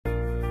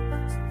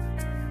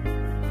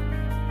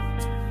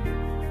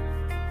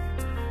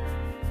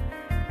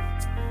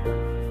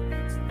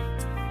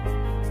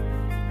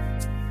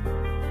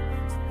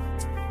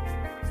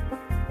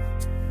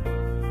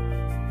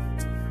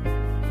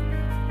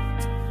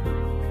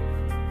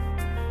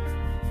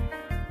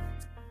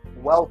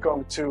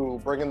Welcome to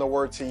Bringing the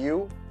Word to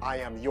You. I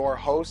am your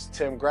host,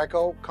 Tim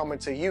Greco, coming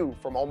to you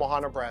from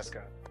Omaha,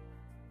 Nebraska.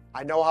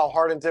 I know how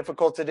hard and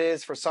difficult it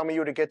is for some of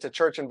you to get to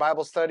church and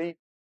Bible study,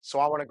 so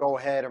I want to go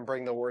ahead and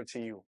bring the Word to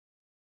you.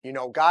 You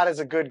know, God is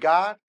a good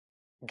God.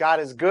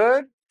 God is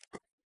good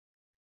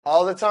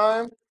all the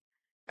time,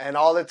 and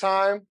all the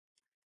time,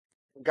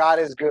 God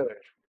is good.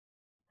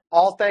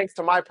 All thanks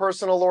to my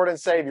personal Lord and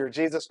Savior,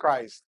 Jesus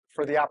Christ,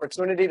 for the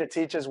opportunity to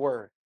teach His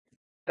Word.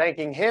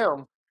 Thanking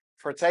Him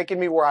for taking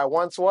me where I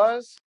once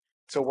was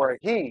to where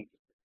He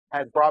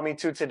has brought me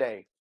to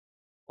today.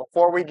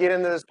 Before we get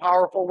into this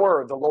powerful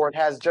word the Lord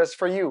has just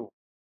for you,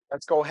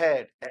 let's go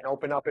ahead and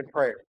open up in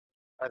prayer.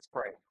 Let's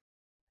pray.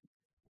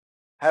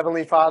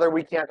 Heavenly Father,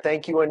 we can't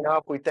thank you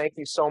enough. We thank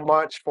you so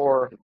much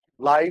for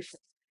life.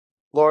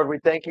 Lord, we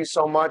thank you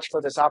so much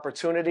for this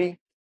opportunity.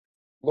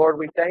 Lord,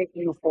 we thank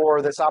you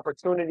for this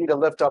opportunity to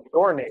lift up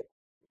your name.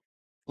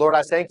 Lord,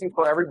 I thank you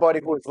for everybody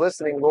who is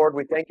listening. Lord,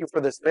 we thank you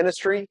for this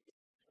ministry.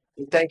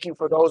 We thank you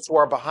for those who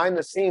are behind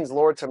the scenes,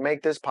 Lord, to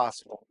make this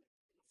possible.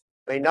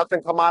 May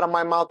nothing come out of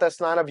my mouth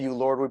that's not of you,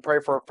 Lord. We pray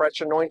for a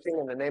fresh anointing.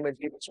 In the name of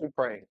Jesus, we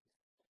pray.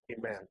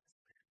 Amen.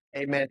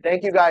 Amen.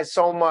 Thank you guys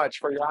so much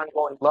for your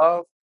ongoing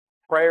love,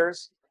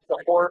 prayers,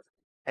 support,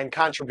 and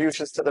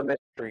contributions to the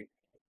ministry.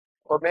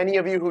 For many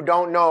of you who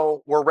don't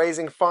know, we're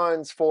raising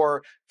funds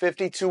for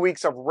 52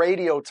 weeks of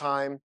radio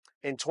time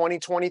in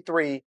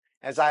 2023,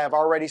 as I have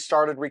already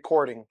started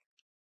recording.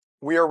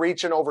 We are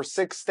reaching over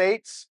 6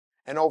 states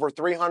and over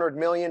 300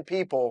 million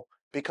people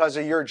because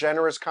of your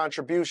generous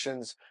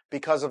contributions,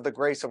 because of the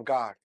grace of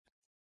God.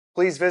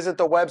 Please visit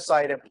the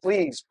website and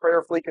please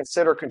prayerfully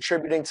consider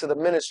contributing to the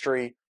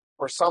ministry,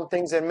 for some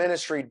things in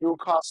ministry do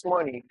cost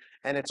money,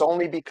 and it's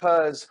only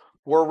because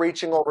we're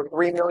reaching over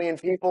 3 million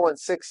people in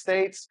 6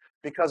 states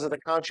because of the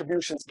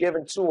contributions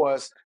given to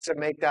us to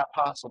make that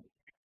possible.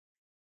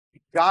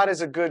 God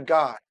is a good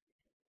God.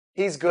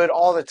 He's good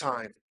all the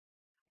time.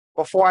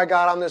 Before I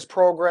got on this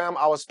program,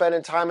 I was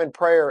spending time in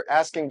prayer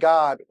asking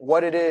God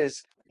what it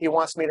is He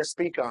wants me to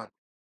speak on.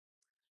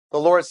 The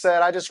Lord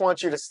said, I just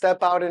want you to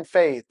step out in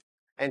faith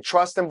and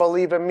trust and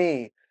believe in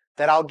me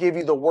that I'll give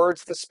you the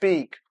words to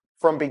speak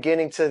from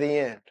beginning to the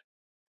end.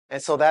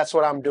 And so that's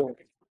what I'm doing.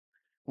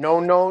 No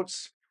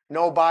notes,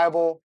 no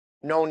Bible,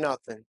 no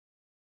nothing.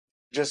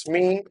 Just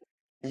me,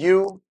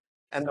 you,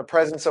 and the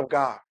presence of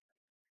God.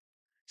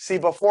 See,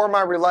 before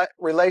my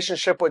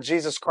relationship with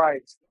Jesus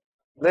Christ,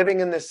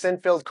 living in this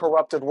sin-filled,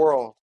 corrupted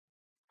world,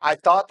 I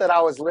thought that I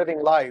was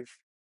living life,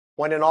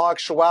 when in all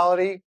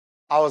actuality,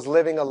 I was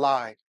living a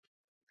lie.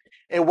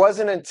 It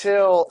wasn't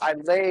until I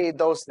laid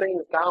those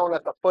things down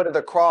at the foot of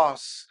the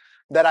cross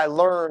that I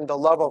learned the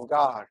love of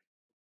God.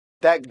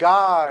 That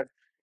God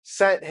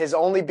sent His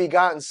only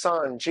begotten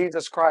Son,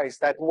 Jesus Christ,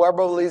 that whoever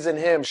believes in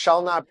Him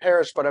shall not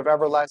perish but have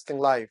everlasting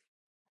life.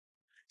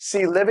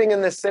 See, living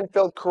in this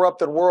sin-filled,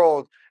 corrupted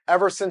world,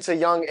 ever since a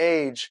young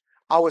age,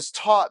 I was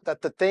taught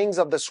that the things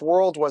of this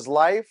world was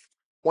life,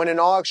 when in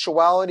all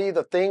actuality,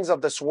 the things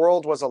of this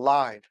world was a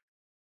lie.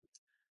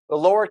 The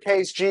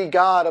lowercase g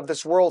God of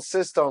this world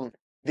system,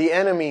 the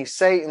enemy,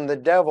 Satan, the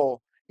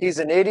devil, he's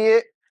an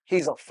idiot,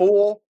 he's a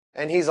fool,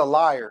 and he's a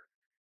liar.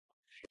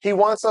 He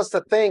wants us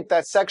to think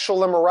that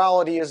sexual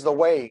immorality is the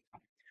way,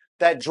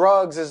 that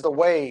drugs is the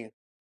way,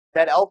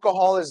 that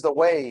alcohol is the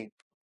way.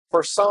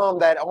 For some,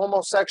 that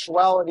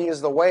homosexuality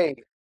is the way,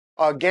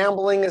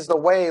 gambling is the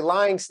way,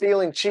 lying,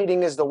 stealing,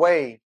 cheating is the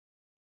way.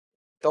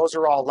 Those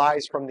are all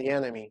lies from the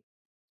enemy.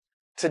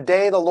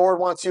 Today, the Lord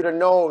wants you to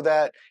know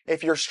that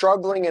if you're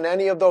struggling in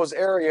any of those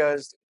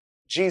areas,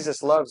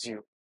 Jesus loves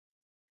you.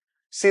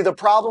 See, the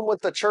problem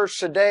with the church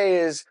today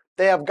is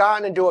they have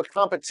gotten into a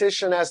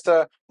competition as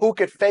to who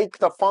could fake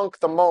the funk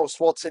the most.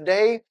 Well,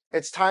 today,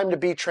 it's time to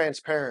be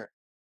transparent.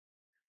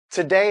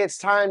 Today, it's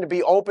time to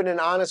be open and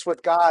honest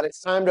with God. It's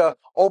time to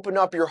open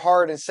up your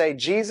heart and say,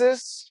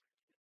 Jesus,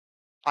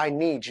 I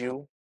need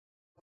you.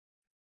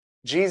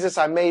 Jesus,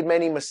 I made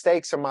many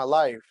mistakes in my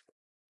life.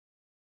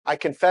 I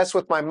confess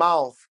with my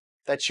mouth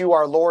that you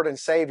are Lord and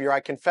Savior. I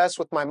confess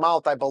with my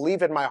mouth, I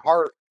believe in my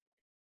heart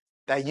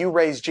that you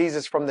raised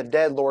Jesus from the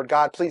dead, Lord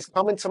God. Please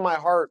come into my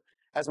heart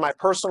as my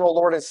personal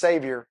Lord and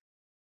Savior.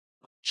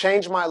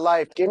 Change my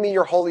life. Give me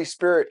your Holy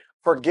Spirit.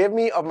 Forgive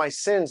me of my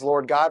sins,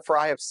 Lord God, for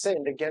I have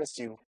sinned against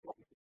you.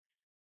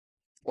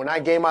 When I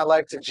gave my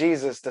life to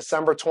Jesus,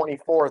 December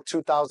 24th,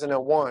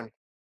 2001,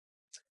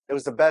 it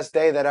was the best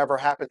day that ever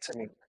happened to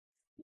me.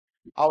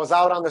 I was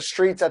out on the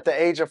streets at the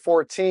age of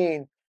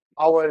 14.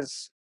 I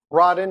was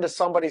brought into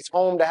somebody's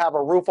home to have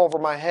a roof over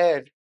my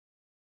head.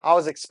 I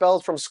was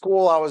expelled from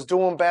school. I was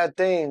doing bad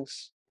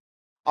things.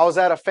 I was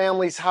at a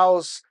family's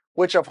house,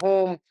 which of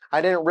whom I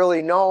didn't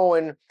really know,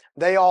 and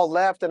they all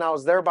left, and I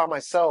was there by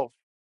myself.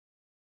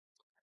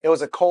 It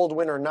was a cold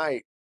winter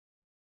night.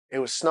 It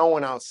was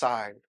snowing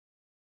outside.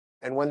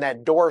 And when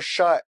that door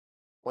shut,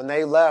 when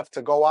they left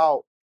to go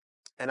out,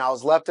 and I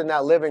was left in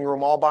that living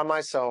room all by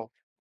myself,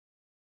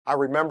 I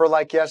remember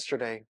like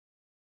yesterday.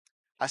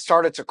 I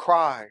started to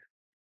cry.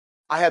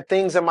 I had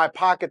things in my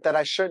pocket that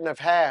I shouldn't have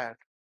had.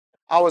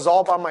 I was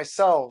all by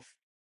myself.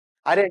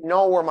 I didn't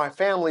know where my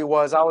family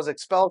was. I was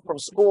expelled from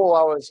school.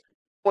 I was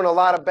doing a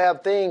lot of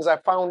bad things. I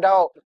found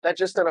out that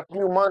just in a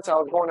few months I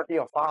was going to be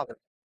a father.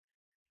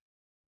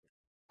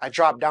 I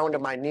dropped down to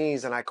my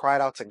knees and I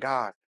cried out to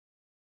God.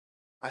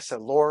 I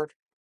said, Lord,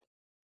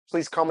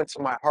 please come into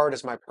my heart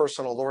as my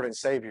personal Lord and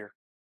Savior.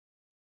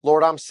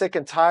 Lord, I'm sick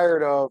and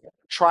tired of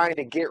trying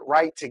to get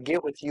right to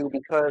get with you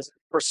because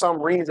for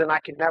some reason I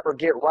can never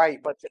get right.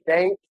 But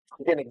today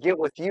I'm going to get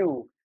with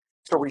you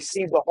to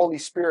receive the Holy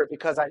Spirit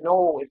because I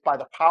know it's by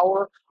the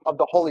power of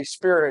the Holy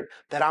Spirit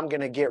that I'm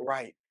going to get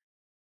right.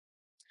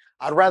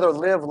 I'd rather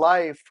live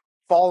life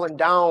falling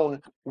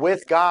down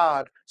with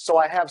God so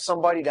I have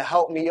somebody to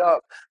help me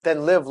up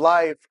than live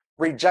life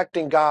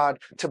rejecting God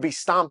to be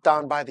stomped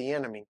on by the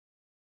enemy.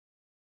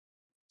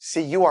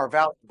 See, you are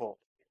valuable.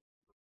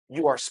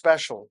 You are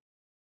special.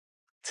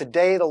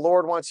 Today, the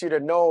Lord wants you to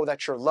know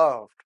that you're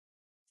loved.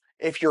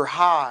 If you're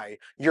high,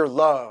 you're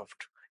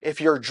loved.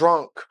 If you're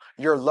drunk,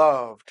 you're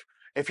loved.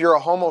 If you're a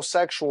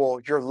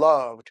homosexual, you're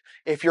loved.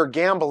 If you're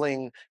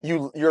gambling,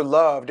 you're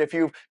loved. If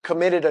you've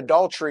committed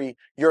adultery,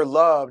 you're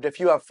loved. If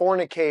you have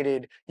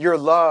fornicated, you're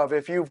loved.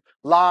 If you've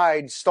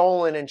lied,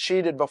 stolen, and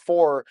cheated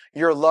before,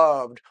 you're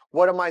loved.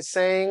 What am I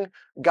saying?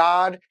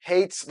 God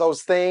hates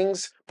those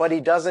things, but he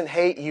doesn't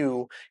hate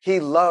you. He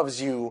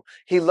loves you.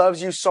 He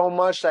loves you so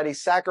much that he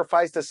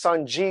sacrificed his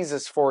son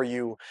Jesus for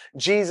you.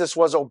 Jesus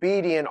was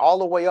obedient all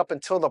the way up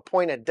until the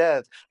point of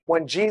death.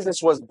 When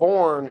Jesus was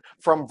born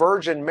from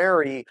Virgin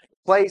Mary,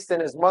 placed in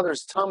his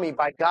mother's tummy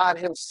by God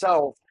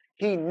himself,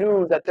 he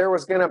knew that there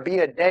was going to be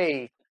a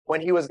day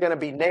when he was going to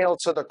be nailed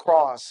to the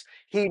cross.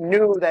 He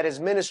knew that his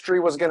ministry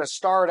was going to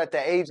start at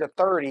the age of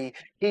 30.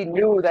 He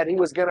knew that he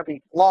was going to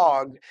be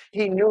flogged.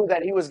 He knew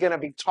that he was going to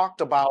be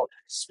talked about,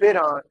 spit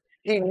on.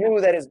 He knew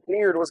that his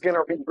beard was going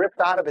to be ripped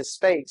out of his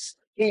face.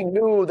 He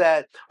knew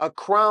that a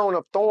crown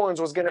of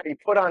thorns was going to be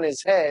put on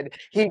his head.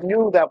 He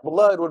knew that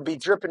blood would be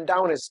dripping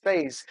down his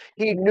face.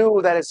 He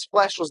knew that his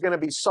flesh was going to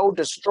be so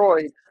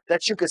destroyed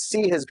that you could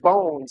see his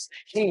bones.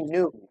 He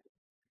knew,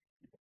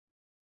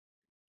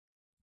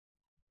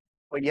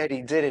 but yet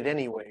he did it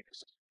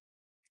anyways.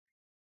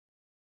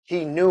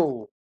 He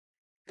knew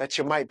that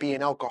you might be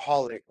an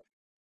alcoholic,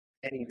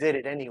 and he did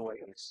it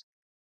anyways.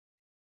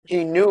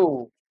 He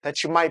knew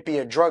that you might be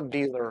a drug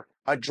dealer,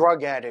 a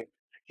drug addict.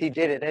 He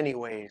did it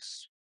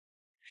anyways.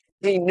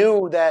 He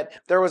knew that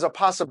there was a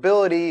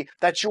possibility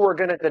that you were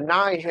going to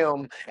deny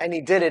him, and he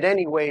did it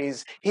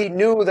anyways. He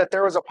knew that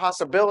there was a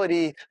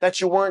possibility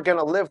that you weren't going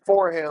to live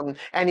for him,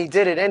 and he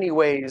did it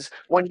anyways.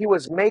 When he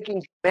was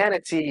making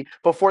humanity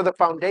before the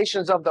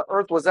foundations of the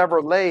earth was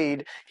ever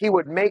laid, he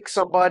would make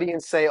somebody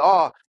and say,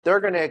 oh, they're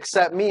going to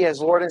accept me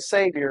as Lord and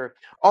Savior.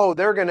 Oh,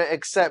 they're going to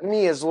accept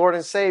me as Lord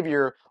and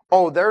Savior.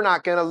 Oh, they're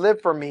not going to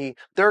live for me.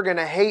 They're going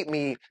to hate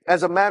me.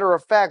 As a matter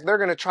of fact, they're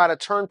going to try to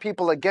turn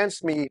people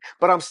against me,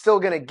 but I'm still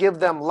going to give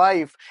them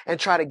life and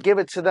try to give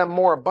it to them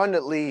more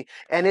abundantly.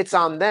 And it's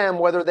on them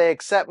whether they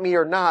accept me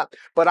or not.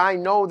 But I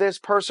know this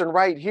person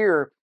right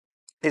here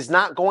is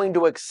not going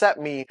to accept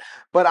me,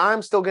 but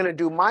I'm still going to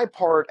do my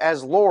part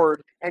as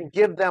Lord and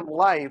give them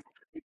life.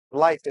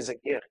 Life is a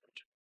gift.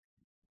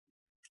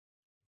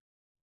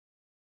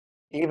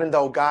 Even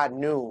though God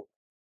knew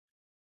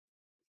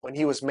when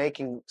he was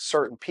making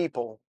certain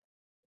people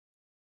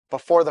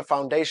before the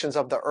foundations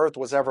of the earth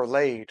was ever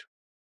laid,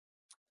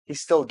 he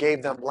still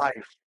gave them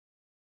life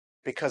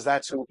because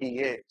that's who he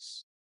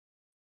is.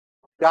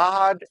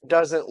 God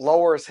doesn't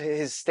lower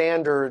his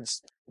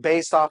standards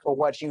based off of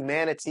what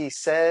humanity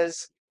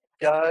says,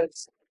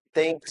 does,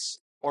 thinks,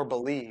 or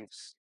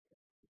believes.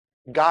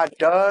 God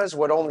does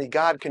what only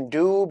God can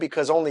do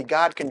because only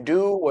God can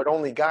do what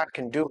only God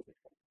can do.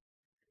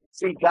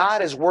 See,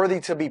 God is worthy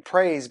to be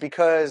praised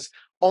because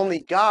only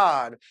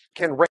God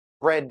can rain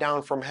bread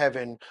down from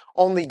heaven.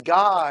 Only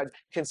God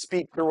can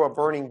speak through a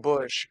burning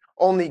bush.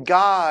 Only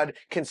God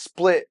can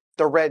split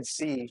the Red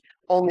Sea.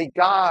 Only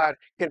God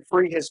can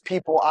free his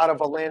people out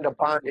of a land of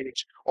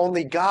bondage.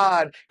 Only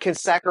God can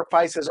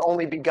sacrifice his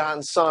only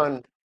begotten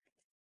Son,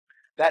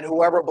 that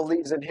whoever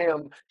believes in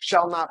him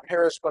shall not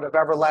perish but have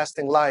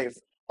everlasting life.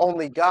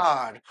 Only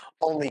God,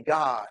 only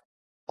God,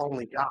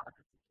 only God.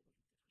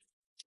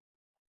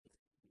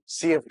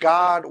 See, if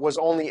God was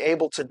only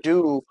able to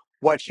do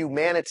what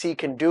humanity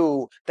can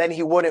do, then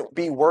he wouldn't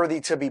be worthy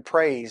to be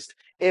praised.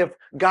 If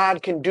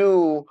God can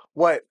do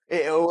let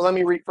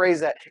me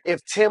rephrase that.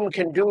 If Tim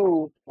can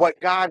do what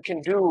God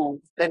can do,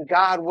 then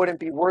God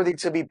wouldn't be worthy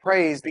to be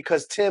praised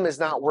because Tim is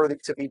not worthy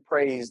to be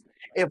praised.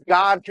 If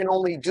God can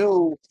only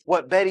do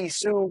what Betty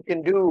Sue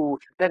can do,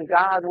 then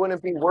God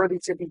wouldn't be worthy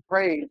to be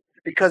praised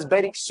because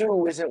Betty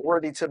Sue isn't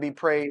worthy to be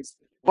praised.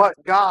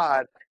 But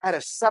God had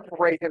to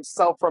separate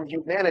himself from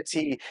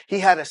humanity. He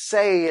had to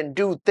say and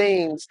do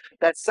things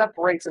that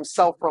separates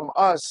himself from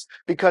us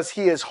because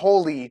he is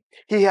holy.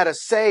 He had to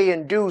say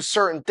and do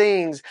certain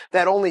things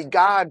that only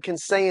God can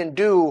say and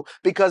do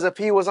because if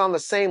he was on the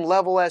same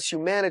level as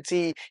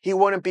humanity, he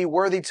wouldn't be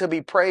worthy to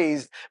be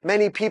praised.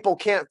 Many people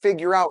can't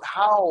figure out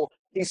how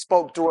He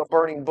spoke through a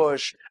burning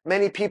bush.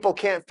 Many people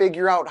can't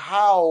figure out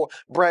how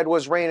bread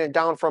was raining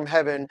down from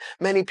heaven.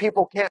 Many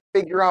people can't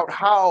figure out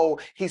how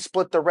he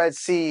split the Red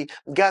Sea.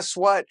 Guess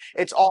what?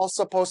 It's all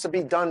supposed to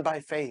be done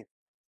by faith.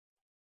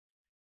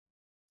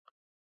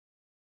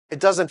 It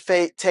doesn't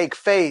take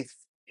faith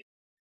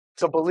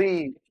to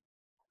believe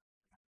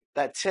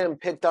that Tim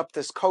picked up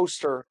this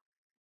coaster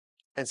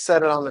and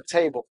set it on the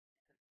table.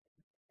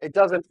 It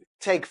doesn't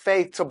take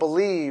faith to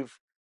believe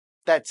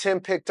that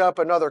Tim picked up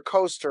another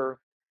coaster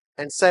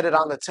and set it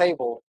on the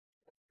table.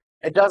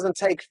 It doesn't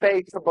take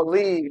faith to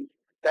believe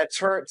that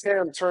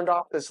Tim turned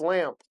off this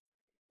lamp.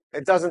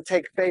 It doesn't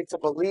take faith to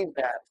believe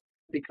that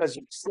because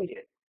you see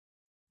it.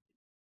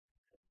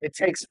 It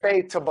takes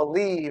faith to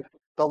believe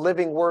the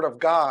living word of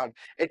God.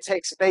 It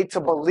takes faith to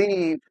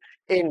believe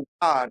in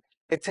God.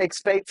 It takes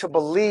faith to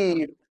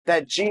believe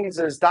that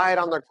Jesus died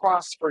on the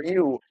cross for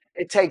you.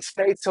 It takes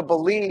faith to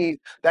believe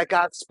that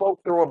God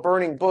spoke through a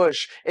burning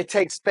bush. It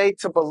takes faith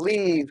to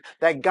believe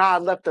that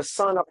God left the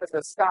sun up in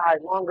the sky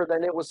longer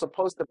than it was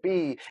supposed to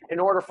be in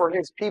order for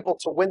his people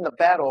to win the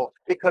battle,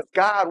 because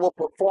God will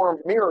perform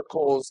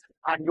miracles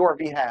on your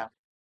behalf.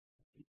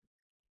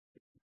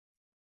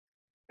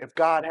 If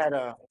God had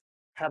to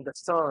have the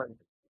sun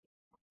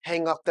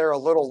hang up there a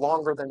little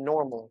longer than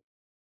normal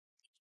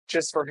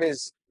just for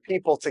his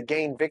people to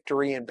gain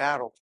victory in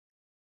battle,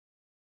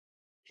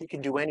 he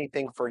can do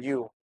anything for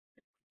you.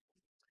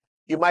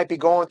 You might be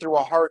going through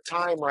a hard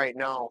time right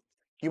now.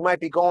 You might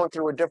be going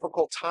through a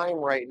difficult time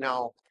right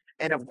now.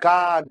 And if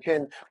God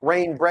can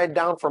rain bread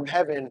down from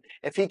heaven,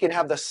 if he can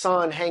have the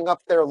sun hang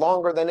up there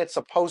longer than it's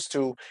supposed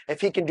to,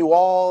 if he can do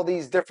all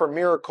these different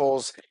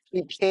miracles,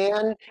 he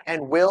can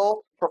and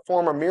will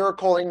perform a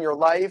miracle in your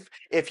life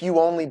if you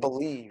only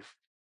believe.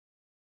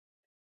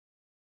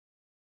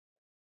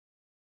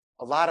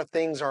 A lot of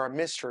things are a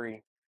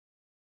mystery.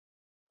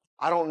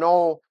 I don't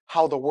know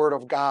how the Word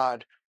of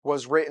God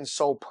was written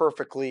so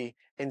perfectly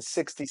in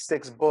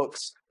 66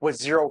 books with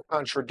zero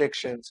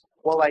contradictions.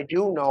 Well, I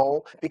do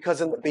know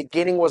because in the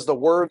beginning was the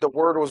Word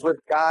was with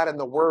God, and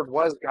the Word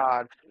was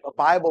God. The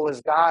Bible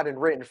is God in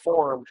written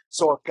form.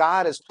 So if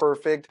God is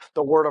perfect,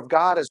 the Word of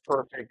God is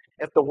perfect.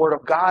 If the Word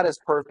of God is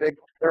perfect,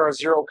 there are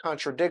zero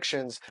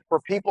contradictions. For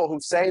people who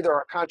say there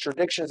are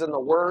contradictions in the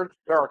Word,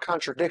 there are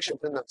contradictions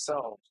in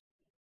themselves.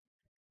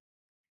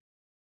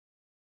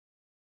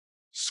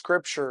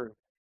 Scripture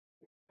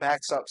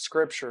backs up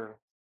Scripture.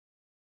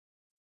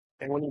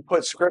 And when you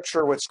put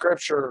Scripture with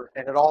Scripture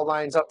and it all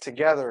lines up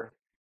together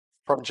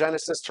from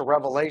Genesis to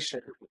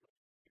Revelation,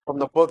 from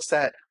the books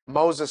that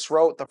Moses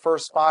wrote, the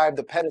first five,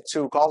 the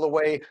Pentateuch, all the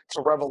way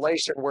to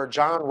Revelation, where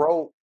John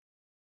wrote,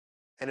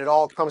 and it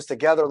all comes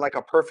together like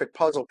a perfect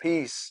puzzle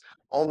piece.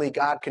 Only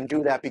God can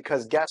do that,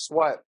 because guess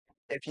what?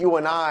 If you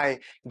and I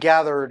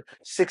gathered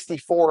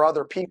 64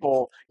 other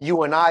people,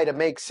 you and I to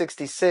make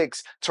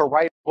 66 to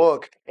write a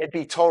book, it'd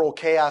be total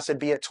chaos. It'd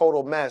be a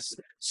total mess.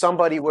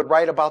 Somebody would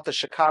write about the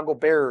Chicago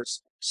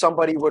Bears.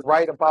 Somebody would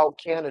write about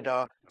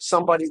Canada.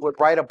 Somebody would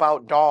write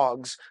about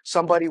dogs.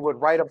 Somebody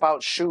would write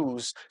about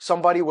shoes.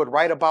 Somebody would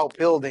write about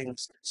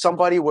buildings.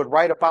 Somebody would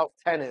write about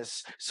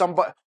tennis.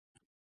 Somebody,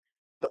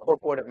 the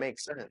book wouldn't make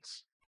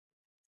sense.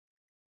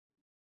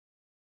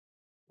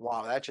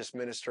 Wow, that just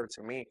ministered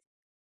to me.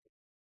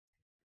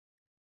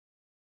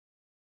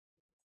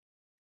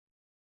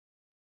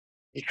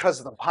 Because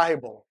of the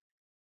Bible,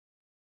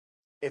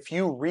 if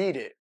you read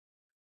it,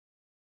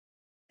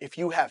 if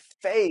you have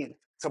faith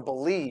to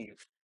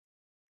believe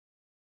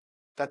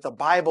that the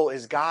Bible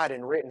is God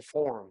in written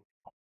form,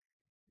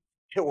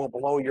 it will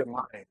blow your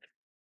mind.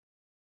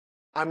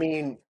 I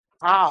mean,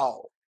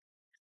 how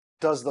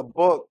does the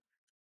book,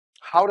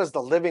 how does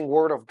the living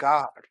word of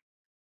God,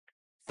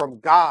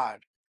 from God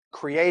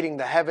creating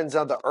the heavens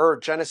and the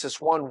earth, Genesis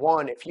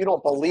 1:1, if you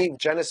don't believe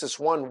Genesis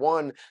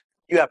 1:1,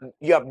 you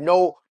have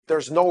no,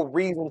 there's no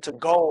reason to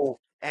go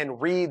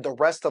and read the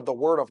rest of the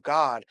word of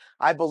God.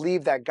 I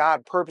believe that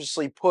God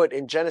purposely put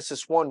in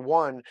Genesis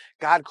 1:1,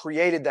 God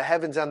created the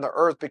heavens and the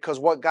earth, because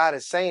what God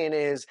is saying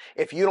is,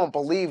 if you don't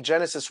believe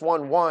Genesis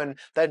 1:1,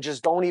 then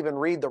just don't even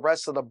read the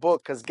rest of the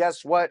book, because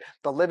guess what?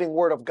 The living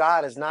word of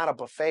God is not a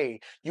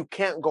buffet. You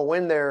can't go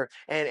in there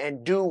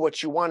and do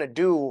what you want to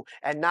do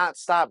and not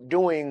stop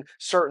doing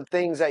certain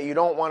things that you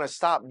don't want to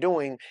stop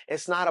doing.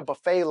 It's not a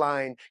buffet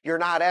line. You're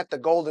not at the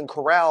Golden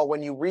Corral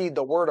when you read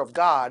the Word of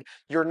God.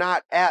 You're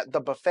not at the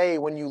buffet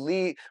when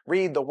you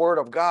read the Word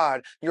of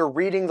God. You're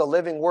reading the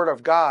living Word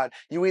of God.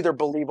 You either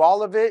believe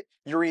all of it,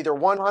 you're either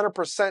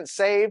 100%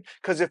 saved,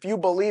 because if you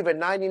believe in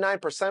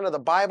 99% of the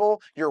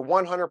Bible, you're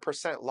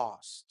 100%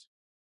 lost.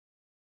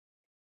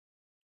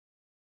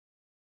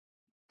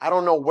 I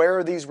don't know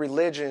where these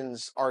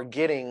religions are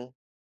getting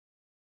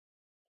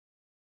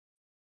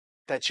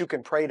that you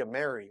can pray to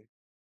Mary.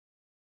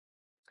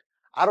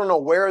 I don't know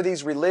where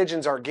these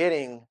religions are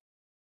getting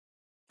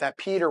that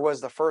Peter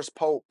was the first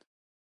pope.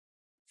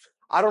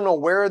 I don't know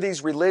where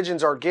these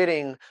religions are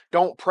getting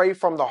don't pray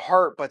from the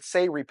heart, but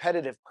say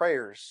repetitive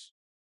prayers.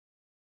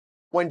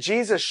 When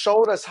Jesus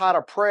showed us how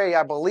to pray,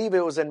 I believe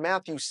it was in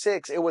Matthew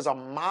 6, it was a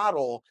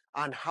model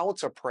on how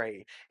to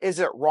pray. Is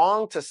it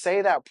wrong to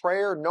say that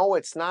prayer? No,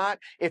 it's not.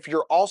 If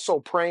you're also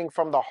praying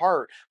from the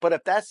heart. But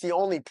if that's the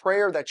only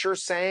prayer that you're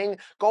saying,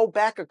 go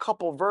back a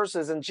couple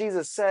verses and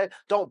Jesus said,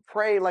 don't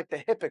pray like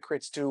the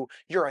hypocrites do.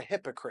 You're a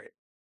hypocrite.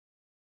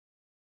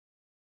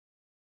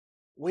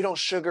 We don't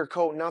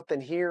sugarcoat nothing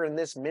here in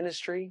this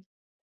ministry.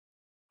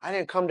 I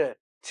didn't come to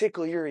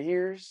tickle your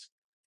ears.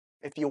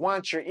 If you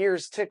want your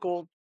ears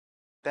tickled,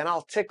 then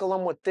I'll tickle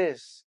them with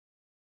this.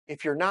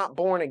 If you're not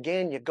born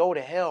again, you go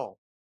to hell.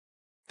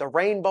 The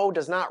rainbow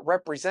does not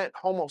represent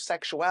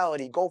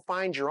homosexuality. Go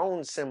find your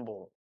own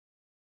symbol.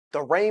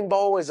 The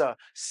rainbow is a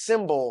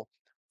symbol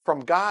from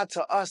God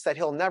to us that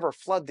He'll never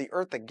flood the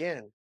earth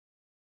again.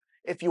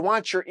 If you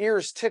want your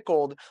ears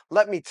tickled,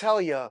 let me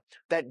tell you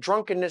that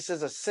drunkenness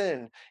is a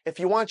sin. If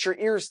you want your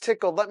ears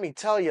tickled, let me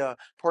tell you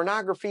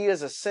pornography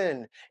is a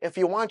sin. If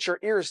you want your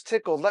ears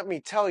tickled, let me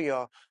tell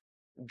you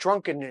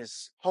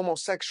drunkenness,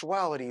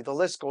 homosexuality, the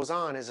list goes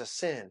on, is a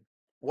sin.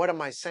 What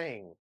am I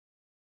saying?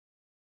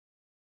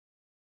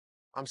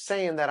 I'm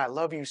saying that I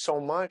love you so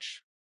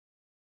much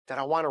that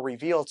I want to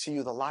reveal to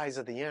you the lies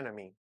of the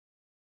enemy.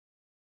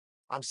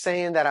 I'm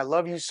saying that I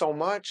love you so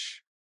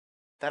much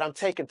that I'm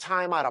taking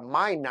time out of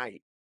my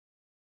night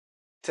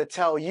to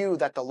tell you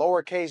that the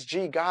lowercase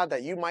g God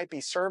that you might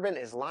be serving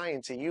is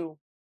lying to you.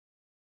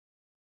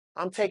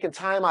 I'm taking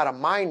time out of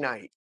my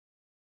night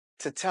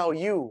to tell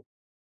you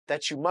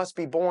that you must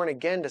be born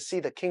again to see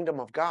the kingdom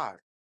of God.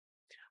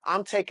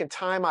 I'm taking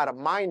time out of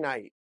my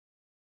night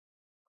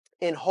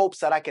in hopes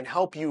that I can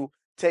help you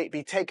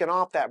be taken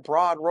off that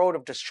broad road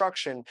of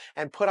destruction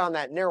and put on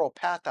that narrow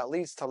path that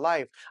leads to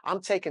life.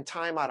 I'm taking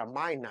time out of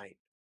my night.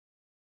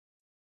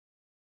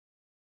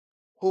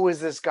 Who is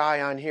this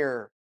guy on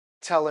here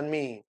telling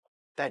me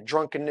that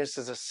drunkenness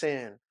is a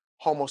sin,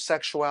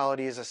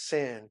 homosexuality is a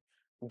sin,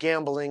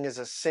 gambling is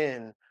a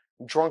sin,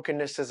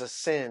 drunkenness is a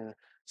sin,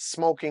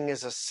 smoking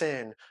is a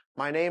sin?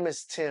 My name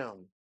is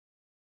Tim,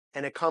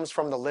 and it comes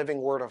from the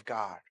living word of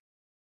God.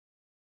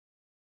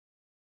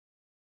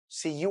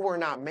 See, you were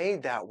not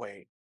made that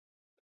way.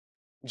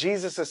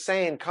 Jesus is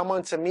saying, come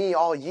unto me,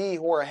 all ye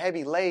who are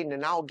heavy laden,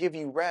 and I'll give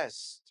you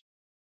rest.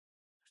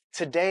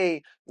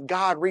 Today,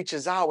 God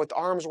reaches out with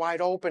arms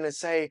wide open and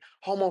say,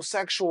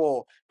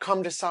 homosexual,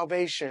 come to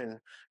salvation.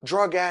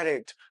 Drug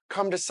addict,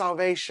 come to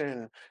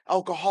salvation.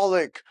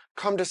 Alcoholic,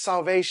 come to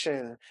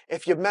salvation.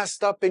 If you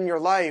messed up in your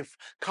life,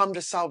 come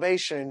to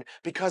salvation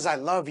because I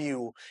love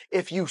you.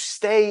 If you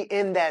stay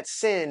in that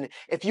sin,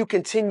 if you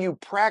continue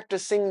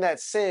practicing that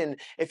sin,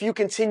 if you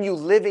continue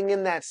living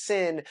in that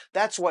sin,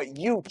 that's what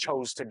you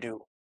chose to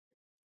do.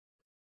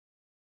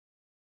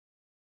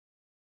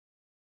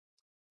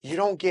 You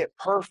don't get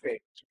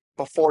perfect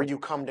before you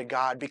come to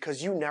God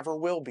because you never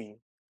will be.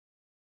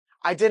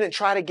 I didn't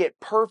try to get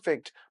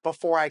perfect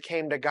before I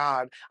came to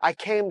God. I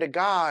came to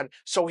God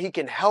so He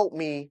can help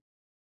me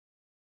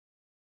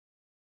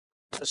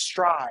to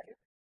strive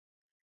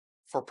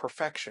for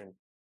perfection,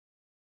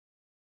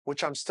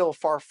 which I'm still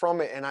far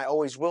from it and I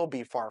always will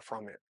be far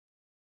from it.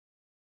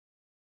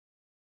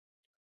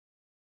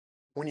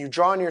 When you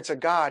draw near to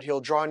God,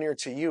 He'll draw near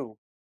to you.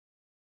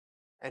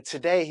 And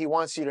today He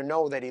wants you to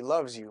know that He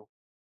loves you.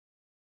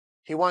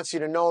 He wants you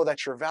to know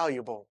that you're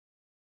valuable.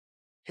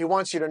 He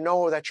wants you to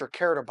know that you're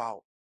cared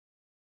about.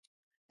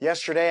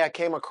 Yesterday, I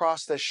came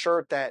across this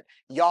shirt that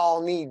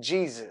y'all need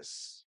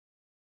Jesus.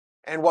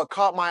 And what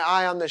caught my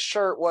eye on this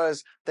shirt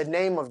was the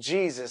name of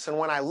Jesus. And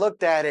when I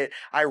looked at it,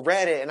 I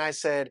read it and I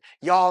said,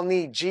 y'all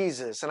need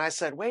Jesus. And I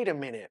said, wait a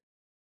minute.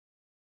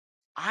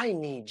 I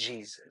need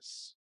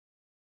Jesus.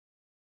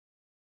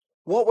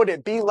 What would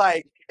it be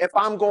like if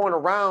I'm going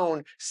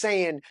around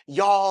saying,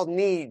 y'all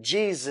need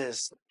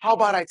Jesus? How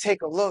about I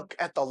take a look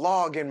at the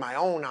log in my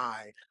own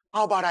eye?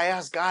 How about I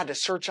ask God to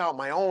search out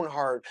my own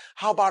heart?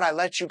 How about I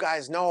let you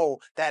guys know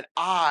that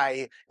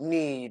I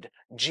need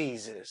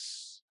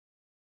Jesus?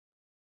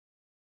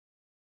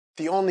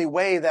 The only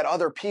way that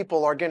other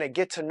people are going to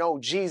get to know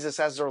Jesus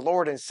as their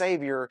Lord and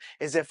Savior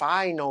is if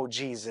I know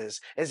Jesus,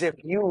 is if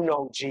you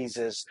know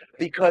Jesus,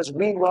 because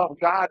we love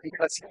God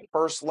because He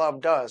first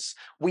loved us.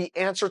 We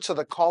answer to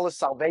the call of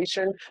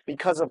salvation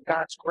because of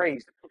God's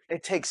grace.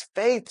 It takes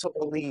faith to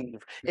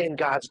believe in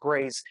God's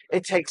grace.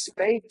 It takes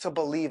faith to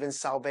believe in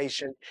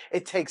salvation.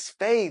 It takes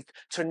faith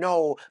to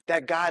know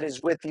that God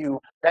is with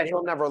you, that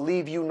He'll never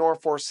leave you nor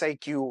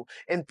forsake you.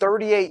 In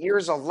 38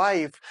 years of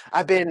life,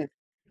 I've been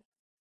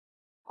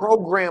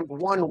programmed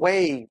one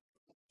way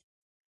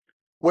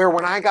where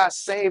when I got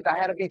saved, I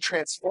had to be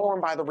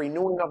transformed by the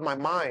renewing of my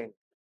mind.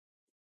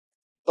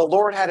 The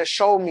Lord had to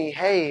show me,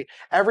 hey,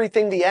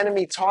 everything the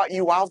enemy taught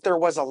you out there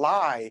was a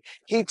lie.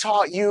 He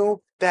taught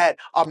you that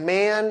a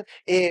man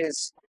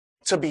is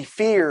to be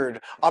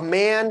feared, a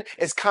man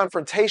is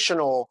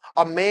confrontational,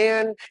 a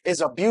man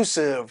is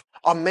abusive,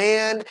 a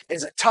man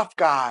is a tough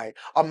guy,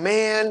 a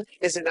man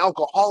is an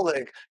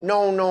alcoholic.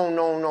 No, no,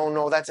 no, no,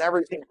 no. That's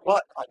everything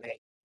but a man.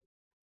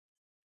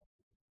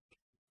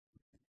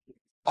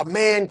 A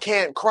man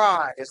can't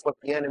cry, is what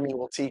the enemy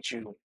will teach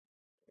you.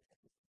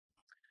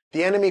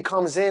 The enemy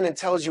comes in and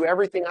tells you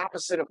everything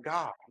opposite of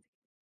God.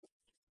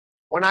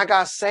 When I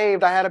got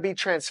saved, I had to be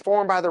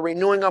transformed by the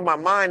renewing of my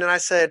mind. And I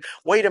said,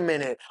 wait a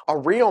minute, a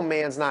real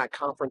man's not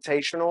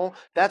confrontational.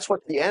 That's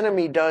what the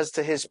enemy does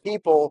to his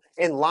people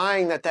in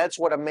lying that that's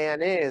what a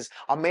man is.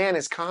 A man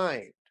is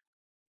kind.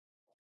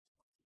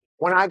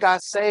 When I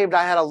got saved,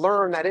 I had to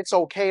learn that it's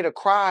okay to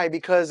cry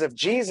because if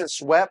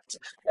Jesus wept,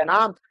 then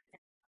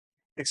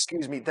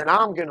then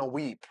I'm going to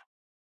weep.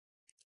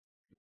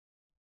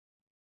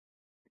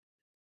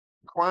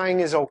 Crying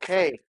is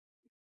okay.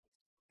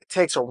 It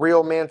takes a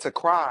real man to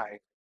cry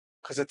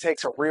because it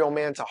takes a real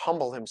man to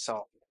humble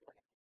himself.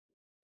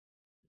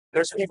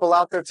 There's people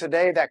out there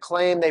today that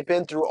claim they've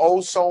been through oh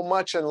so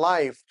much in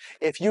life.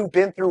 If you've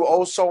been through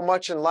oh so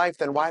much in life,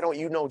 then why don't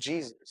you know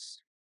Jesus?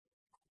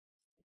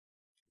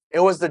 It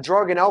was the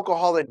drug and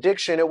alcohol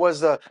addiction. It was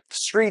the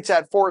streets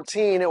at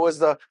 14. It was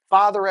the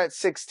father at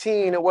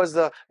 16. It was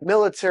the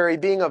military,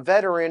 being a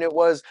veteran. It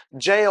was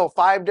jail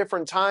 5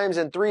 different times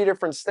in 3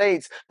 different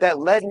states that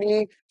led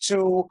me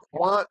to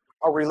want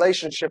a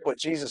relationship with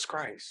Jesus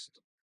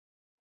Christ.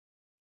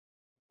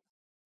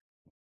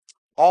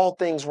 All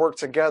things work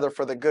together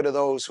for the good of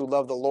those who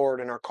love the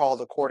Lord and are called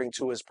according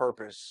to his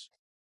purpose.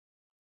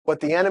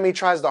 What the enemy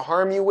tries to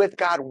harm you with,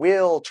 God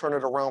will turn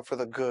it around for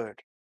the good.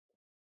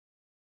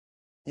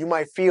 You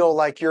might feel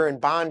like you're in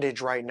bondage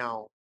right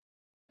now.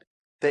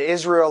 The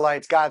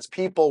Israelites, God's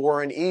people,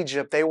 were in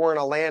Egypt. They were in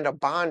a land of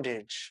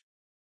bondage,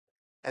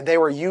 and they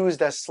were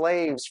used as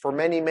slaves for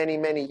many, many,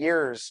 many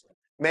years.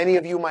 Many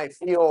of you might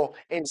feel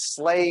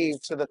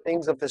enslaved to the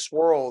things of this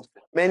world.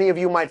 Many of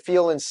you might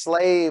feel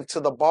enslaved to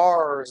the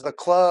bars, the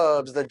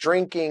clubs, the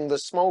drinking, the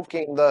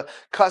smoking, the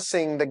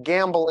cussing, the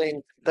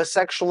gambling, the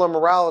sexual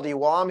immorality.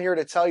 Well, I'm here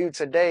to tell you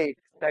today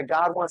that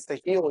God wants to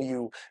heal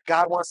you.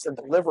 God wants to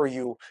deliver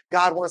you.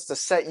 God wants to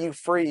set you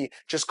free.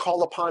 Just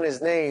call upon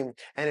his name,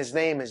 and his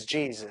name is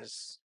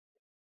Jesus.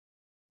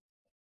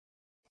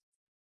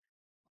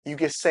 You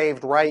get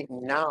saved right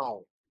now.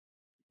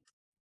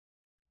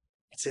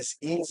 It's as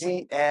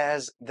easy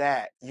as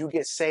that. You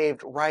get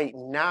saved right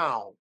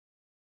now.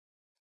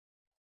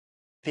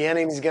 The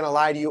enemy's going to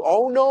lie to you.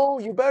 Oh no,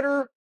 you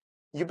better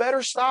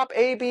stop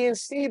A, B, and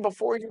C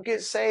before you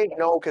get saved.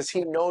 No, because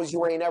he knows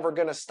you ain't ever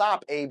going to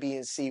stop A, B,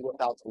 and C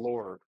without the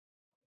Lord.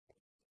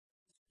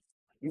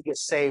 You get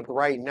saved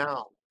right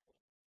now.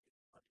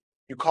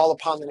 You call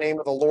upon the name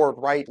of the Lord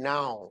right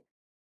now.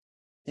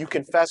 You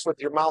confess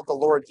with your mouth the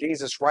Lord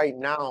Jesus right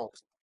now.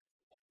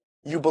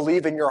 You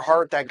believe in your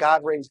heart that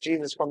God raised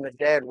Jesus from the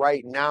dead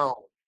right now.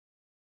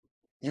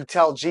 You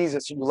tell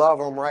Jesus you love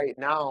him right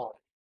now.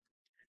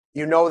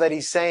 You know that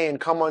he's saying,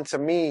 come unto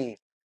me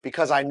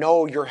because I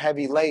know you're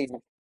heavy laden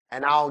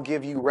and I'll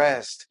give you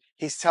rest.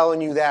 He's telling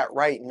you that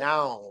right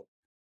now.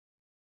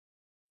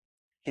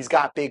 He's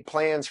got big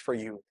plans for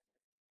you.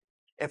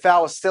 If I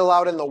was still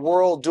out in the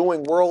world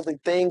doing worldly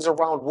things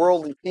around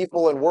worldly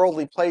people and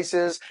worldly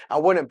places, I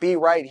wouldn't be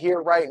right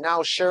here, right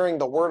now, sharing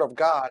the word of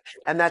God.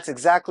 And that's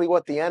exactly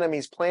what the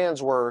enemy's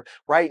plans were.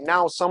 Right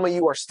now, some of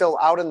you are still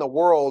out in the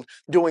world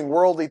doing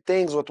worldly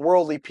things with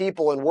worldly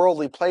people and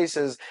worldly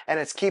places, and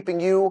it's keeping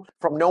you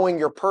from knowing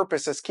your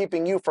purpose. It's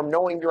keeping you from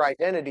knowing your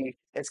identity.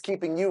 It's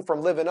keeping you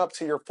from living up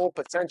to your full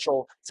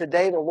potential.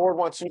 Today, the Lord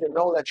wants you to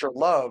know that you're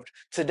loved.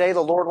 Today,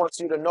 the Lord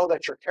wants you to know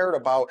that you're cared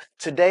about.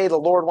 Today, the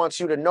Lord wants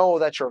you to know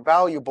that you're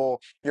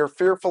valuable. You're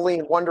fearfully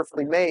and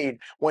wonderfully made.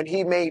 When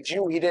he made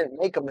you, he didn't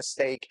make a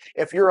mistake.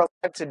 If you're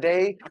alive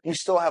today, you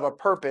still have a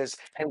purpose,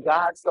 and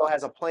God still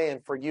has a plan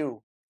for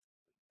you.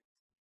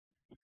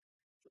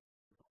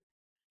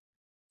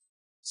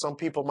 Some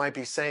people might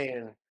be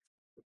saying,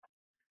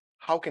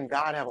 how can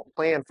God have a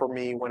plan for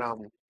me when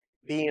I'm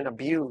being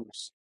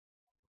abused?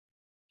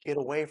 Get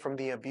away from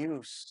the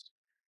abuse.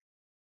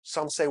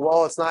 Some say,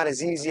 well, it's not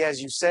as easy as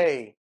you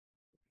say.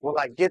 Well,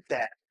 I get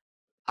that.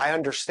 I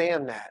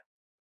understand that.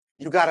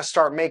 You got to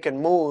start making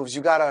moves.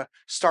 You got to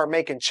start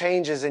making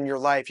changes in your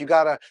life. You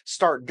got to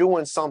start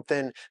doing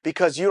something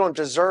because you don't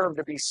deserve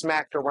to be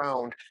smacked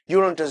around. You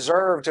don't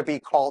deserve to be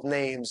called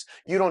names.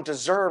 You don't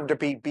deserve to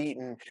be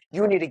beaten.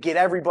 You need to get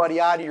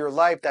everybody out of your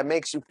life that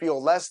makes you feel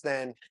less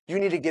than. You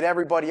need to get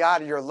everybody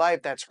out of your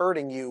life that's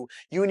hurting you.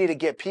 You need to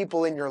get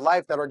people in your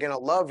life that are going to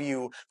love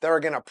you, that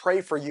are going to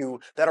pray for you,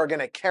 that are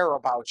going to care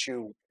about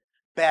you.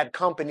 Bad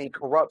company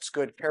corrupts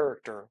good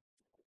character.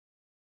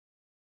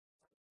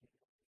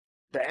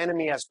 The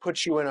enemy has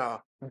put you in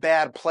a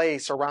bad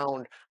place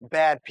around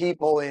bad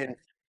people in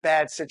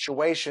bad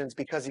situations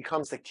because he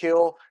comes to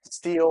kill,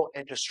 steal,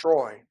 and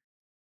destroy.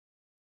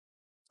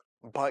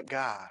 But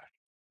God.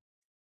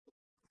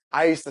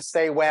 I used to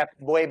say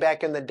way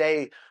back in the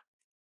day,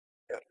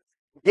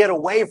 get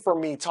away from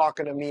me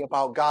talking to me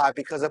about God,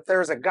 because if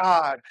there's a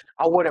God,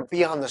 I wouldn't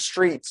be on the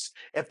streets.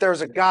 If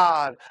there's a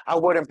God, I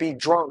wouldn't be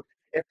drunk.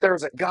 If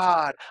there's a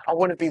God, I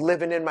wouldn't be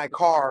living in my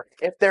car.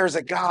 If there's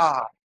a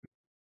God,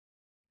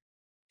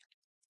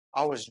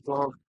 I was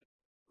drunk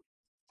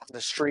on the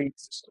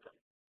streets,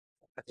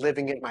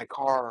 living in my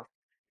car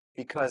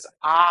because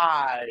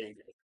I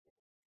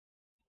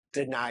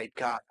denied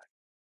God.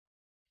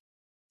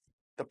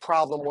 The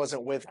problem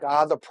wasn't with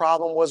God. The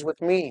problem was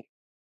with me.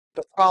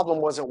 The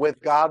problem wasn't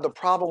with God. The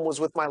problem was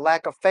with my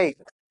lack of faith.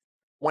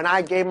 When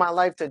I gave my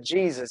life to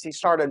Jesus, He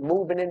started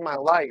moving in my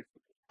life.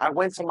 I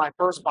went to my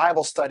first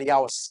Bible study. I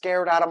was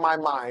scared out of my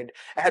mind.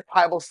 At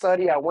Bible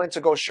study, I went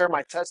to go share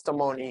my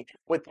testimony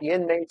with the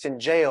inmates in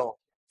jail.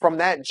 From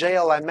that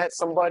jail, I met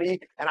somebody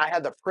and I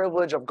had the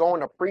privilege of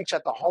going to preach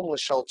at the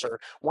homeless shelter.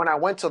 When I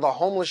went to the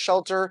homeless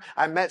shelter,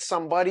 I met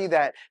somebody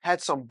that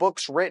had some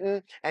books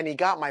written and he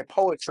got my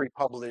poetry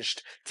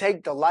published.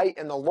 Take delight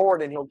in the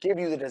Lord and He'll give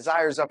you the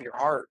desires of your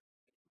heart.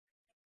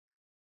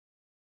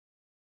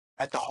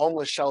 At the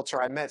homeless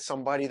shelter, I met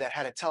somebody that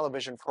had a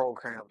television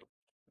program.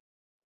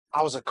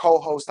 I was a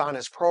co-host on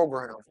his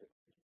program,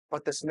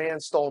 but this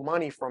man stole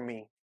money from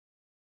me.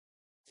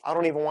 I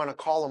don't even want to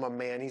call him a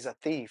man. He's a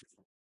thief.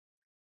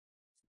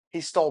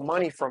 He stole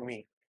money from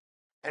me.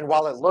 And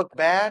while it looked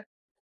bad,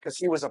 because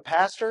he was a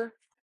pastor,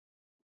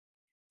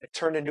 it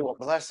turned into a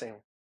blessing.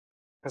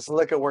 Because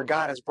look at where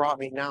God has brought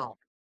me now.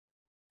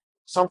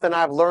 Something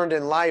I've learned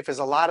in life is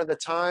a lot of the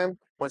time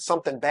when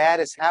something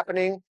bad is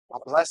happening, a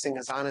blessing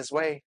is on his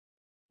way.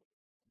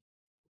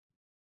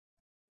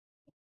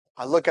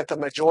 I look at the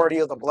majority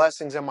of the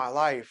blessings in my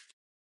life,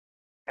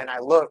 and I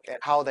look at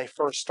how they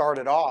first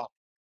started off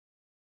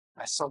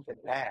as something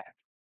bad.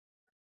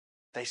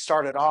 They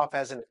started off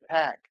as an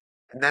attack,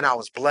 and then I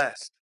was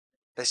blessed.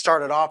 They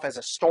started off as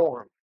a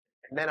storm,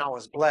 and then I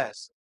was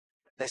blessed.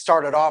 They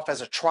started off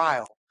as a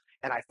trial,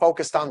 and I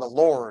focused on the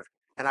Lord,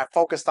 and I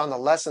focused on the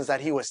lessons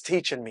that He was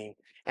teaching me.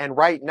 And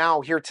right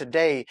now, here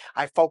today,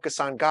 I focus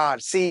on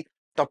God. See,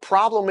 the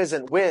problem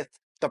isn't with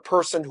the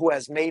person who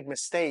has made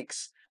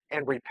mistakes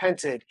and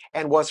repented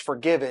and was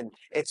forgiven.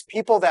 It's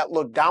people that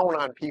look down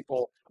on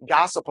people,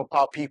 gossip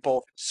about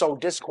people, sow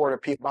discord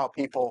about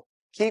people.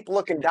 Keep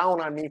looking down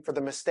on me for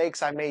the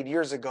mistakes I made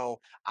years ago.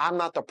 I'm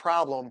not the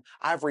problem.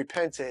 I've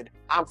repented.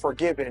 I'm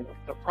forgiven.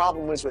 The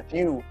problem is with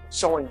you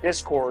sowing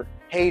discord,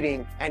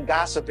 hating, and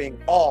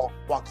gossiping, all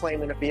while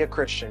claiming to be a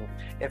Christian.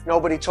 If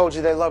nobody told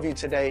you they love you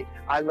today,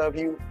 I love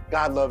you.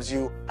 God loves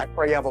you. I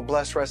pray you have a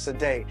blessed rest of the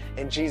day.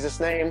 In Jesus'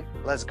 name,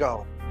 let's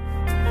go.